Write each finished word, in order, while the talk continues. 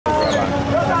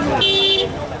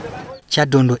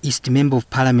Kyadondo East Member of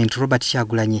Parliament Robert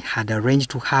Kyagulanyi had arranged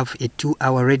to have a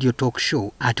 2-hour radio talk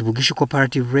show at Bugisu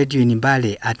Cooperative Radio in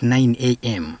Mbale at 9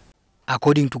 a.m.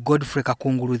 According to Godfrey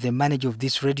Kakunguru, the manager of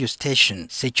this radio station,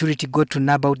 security got to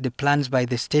know about the plans by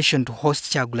the station to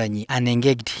host Kyagulanyi and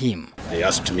engaged him. They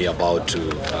asked me about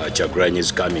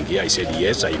Kyagulanyi's coming here. I said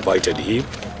yes, I invited him,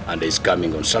 and he's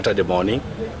coming on Saturday morning,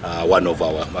 one of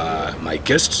my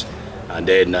guests. And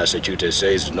then security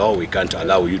says, no, we can't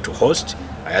allow you to host.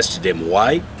 I asked them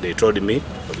why. They told me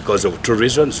because of 2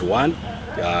 reasons. 1,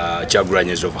 Kyagulanyi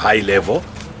is of high level,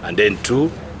 and then 2,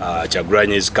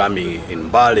 Kyagulanyi is coming in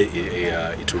Mbale,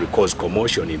 it will cause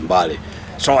commotion in Mbale.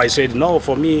 So I said, no,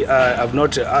 for me, I've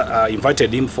not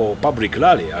invited him for public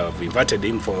rally. I've invited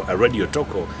him for a radio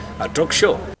talk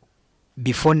show.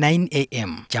 Before 9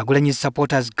 a.m., Kyagulanyi's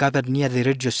supporters gathered near the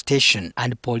radio station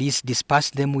and police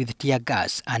dispersed them with tear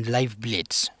gas and live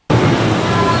bullets.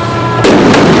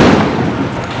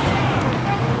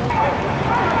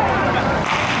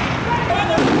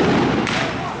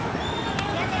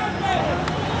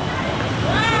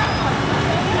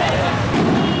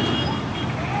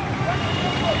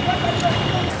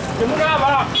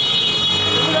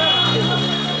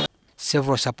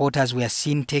 Several supporters were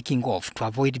seen taking off to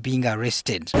avoid being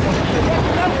arrested.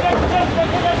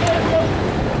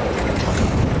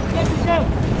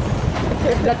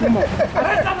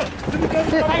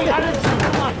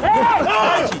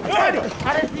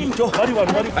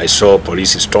 I saw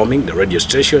police storming the radio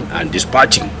station and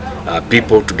dispatching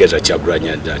people to get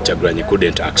Kyagulanyi, and Kyagulanyi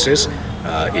couldn't access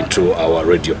into our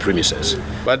radio premises.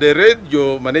 But the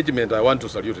radio management, I want to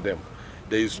salute them.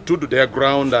 They stood their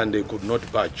ground and they could not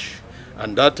budge.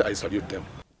 And that I salute them.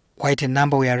 Quite a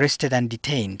number were arrested and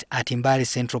detained at Mbale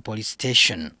Central Police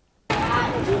Station.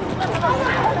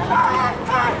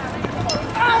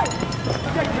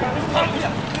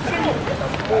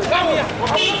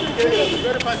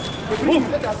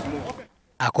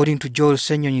 According to Joel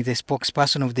Senyonyi, the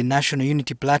spokesperson of the National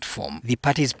Unity Platform, the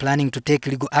party is planning to take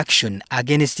legal action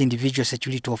against individual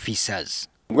security officers.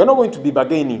 We're not going to be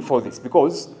bargaining for this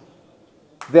because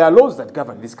there are laws that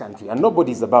govern this country and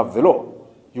nobody is above the law.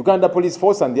 Uganda Police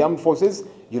Force and the armed forces,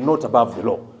 you're not above the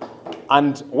law.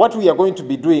 And what we are going to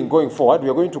be doing going forward, we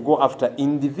are going to go after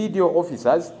individual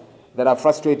officers that are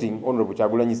frustrating Honorable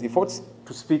Kyagulanyi's efforts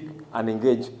to speak and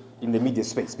engage in the media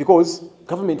space. Because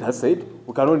government has said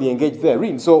we can only engage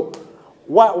therein. So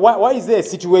why is there a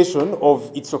situation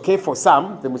of it's okay for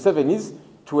some, the Musevenis,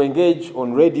 to engage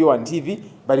on radio and TV,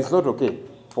 but it's not okay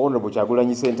for Honorable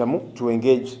Kyagulanyi Sentamu to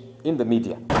engage in the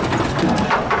media?